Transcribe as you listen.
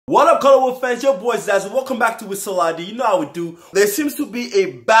What up, colorful fans? Your boy ZaZu. Welcome back to Jilladi. You know how we do. There seems to be a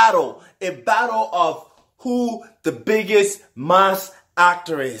battle of who the biggest mass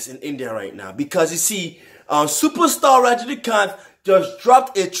actor is in India right now. Because you see, superstar Rajinikanth just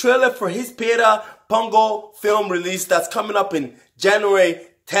dropped a trailer for his Peta Pongal film release that's coming up in January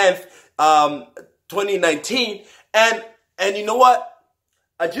 10th, 2019. And you know what?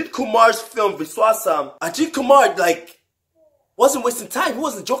 Ajith Kumar's film Viswasam, Ajith Kumar wasn't wasting time. He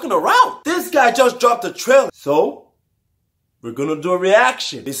wasn't joking around. This guy just dropped a trailer. So, we're gonna do a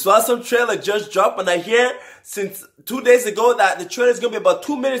reaction. Viswasam trailer just dropped, and I hear since 2 days ago that the trailer is gonna be about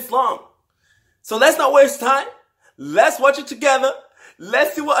 2 minutes long. So let's not waste time. Let's watch it together.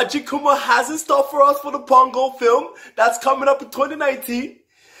 Let's see what Ajith Kumar has in store for us for the Pongal film that's coming up in 2019.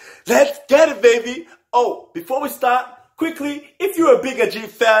 Let's get it, baby. Oh, before we start, quickly, if you're a big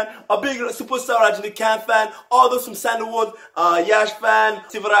Ajith fan, a big superstar Rajinikanth fan, all those from Sandalwood, Yash fan,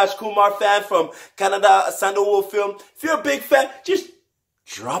 Sivaraj Kumar fan from Canada, Sandalwood film, if you're a big fan, just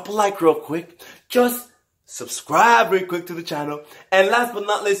drop a like real quick. Just subscribe real quick to the channel. And last but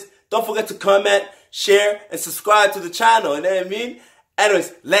not least, don't forget to comment, share, and subscribe to the channel. You know what I mean?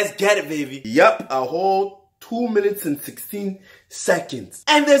 Anyways, let's get it, baby. Yup, a whole 2 minutes and 16 seconds.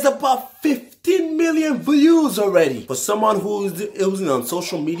 And there's about 15 million views already. For someone who's on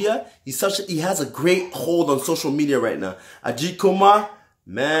social media, he has a great hold on social media right now. Ajith Kumar,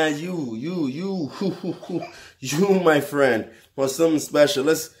 man, you, my friend, for something special.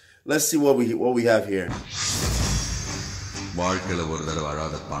 Let's see what we have here. வாழ்க்கையில ஒரு தடவை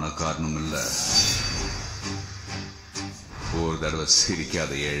அழாத பணக்காரனும் இல்ல, ஒரு தடவை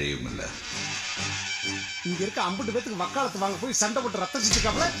சிரிக்காத ஏழையும் இல்ல. இங்க இருக்க 50 பேத்துக்கு வக்காலத்து வாங்க போய் சண்டை போட்டு ரத்தம்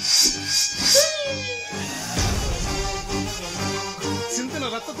சிந்திக்காமல சிந்தன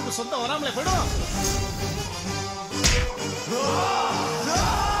ரத்தத்துக்கு சொந்த வராமலே போய்டும்.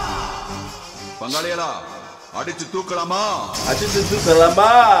 பங்காளிகளா, அடிச்சு தூக்கலாமா? அடிச்சு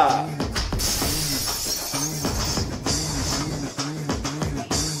தூக்கலாமா?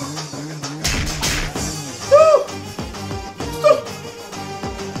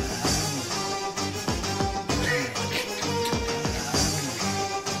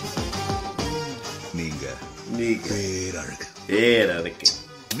 பேரழகு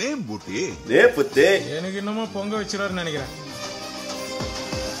நேம் பூட்டி நேப்புத்தே எனக்கு என்னமோ பொங்க வச்சிராருன்னு நினைக்கிறேன்.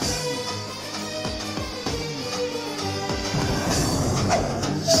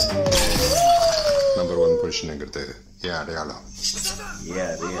 நம்பர் 1 பொசிஷன்ங்கிறது ஏன் அடையாளம்?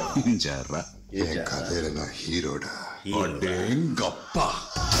 என் கதையில நான் ஹீரோடா. அடேங்கப்பா,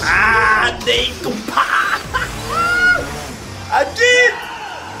 அடேங்கப்பா. அஜித்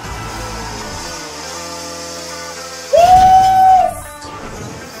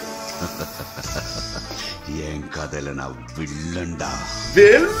என் கதையில நான் வில்லண்டா.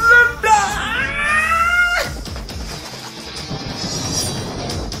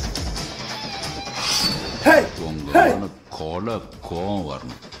 உங்களோட கொலை கோவம்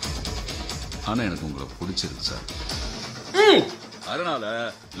வரணும். ஆனா எனக்கு உங்களை பிடிச்சிருக்கு சார். அதனால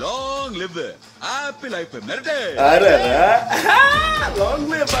long live happy life மெரிட்டே. Long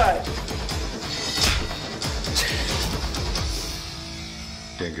live.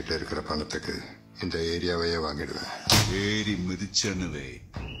 என்கிட்ட இருக்கிற பணத்துக்கு இந்த ஏரியாவையே வாங்கிடுவேன். ஏரி மிதிச்சனுவே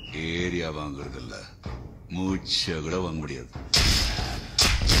ஏரியா வாங்குறது இல்ல, மூச்சை கூட வாங்க முடியாது.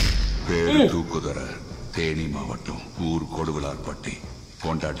 பேரு தூக்குதர தேனி மாவட்டம், ஊர் கொடுவிலார்பட்டி.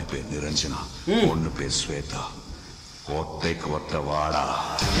 கொண்டாட்டி பேர் நிரஞ்சனா, பொண்ணு பேர் ஸ்வேதா. ஒத்தைக்கு ஒத்த வாடா,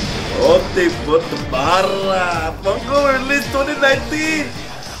 ஒத்தை பொத்து பாரா. Pongal release 2019.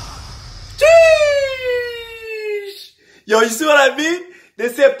 Yo, you see what I mean? They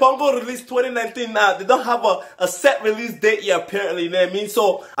said Pongal release 2019 now. They don't have a set release date yet, apparently, you know what I mean? So,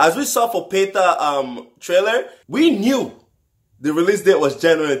 as we saw for Peta trailer, we knew the release date was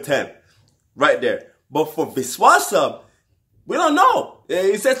January 10th. Right there. But for Viswasam, we don't know.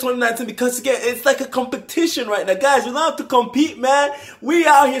 It says 2019 because, again, it's like a competition right now. Guys, we don't have to compete, man. We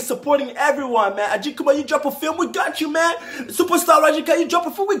out here supporting everyone, man. Ajith Kumar, you drop a film, we got you, man. Superstar Rajinikanth, you drop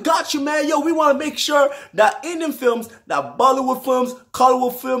a film, we got you, man. Yo, we want to make sure that Indian films, that Bollywood films,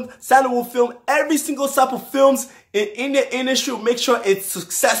 Collywood films, Sandalwood film, every single type of films in Indian industry, make sure it's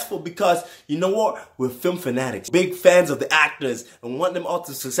successful because, you know what? We're film fanatics. Big fans of the actors and want them all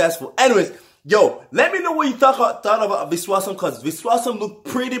to be successful. Anyways, yo, let me know what you thought about Viswasam, because Viswasam looked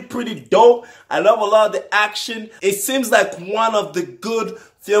pretty dope. I love a lot of the action. It seems like one of the good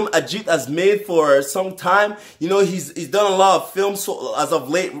film Ajith has made for some time. You know, he's done a lot of films as of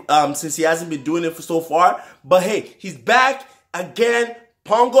late, since he hasn't been doing it for so far. But hey, he's back again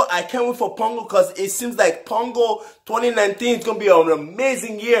Pongal, I can't wait for Pongal because it seems like Pongal 2019 is going to be an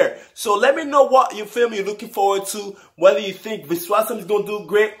amazing year. So let me know what you feel you're looking forward to, whether you think Viswasam is going to do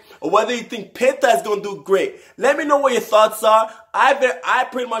great or whether you think Peta is going to do great. Let me know what your thoughts are. I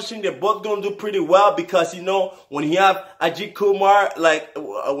pretty much think they're both going to do pretty well because, you know, when you have Ajith Kumar, like,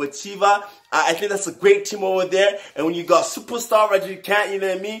 with Shiva, I think that's a great team over there. And when you got superstar Rajnikant, you know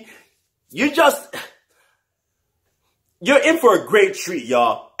what I mean? You're in for a great treat,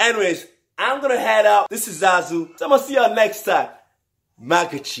 y'all. Anyways, I'm gonna head out. This is ZaZu. So I'm gonna see y'all next time.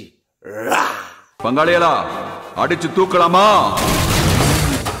 Magachi. Rah. பங்காளியலா அடிச்சு தூக்கலாமா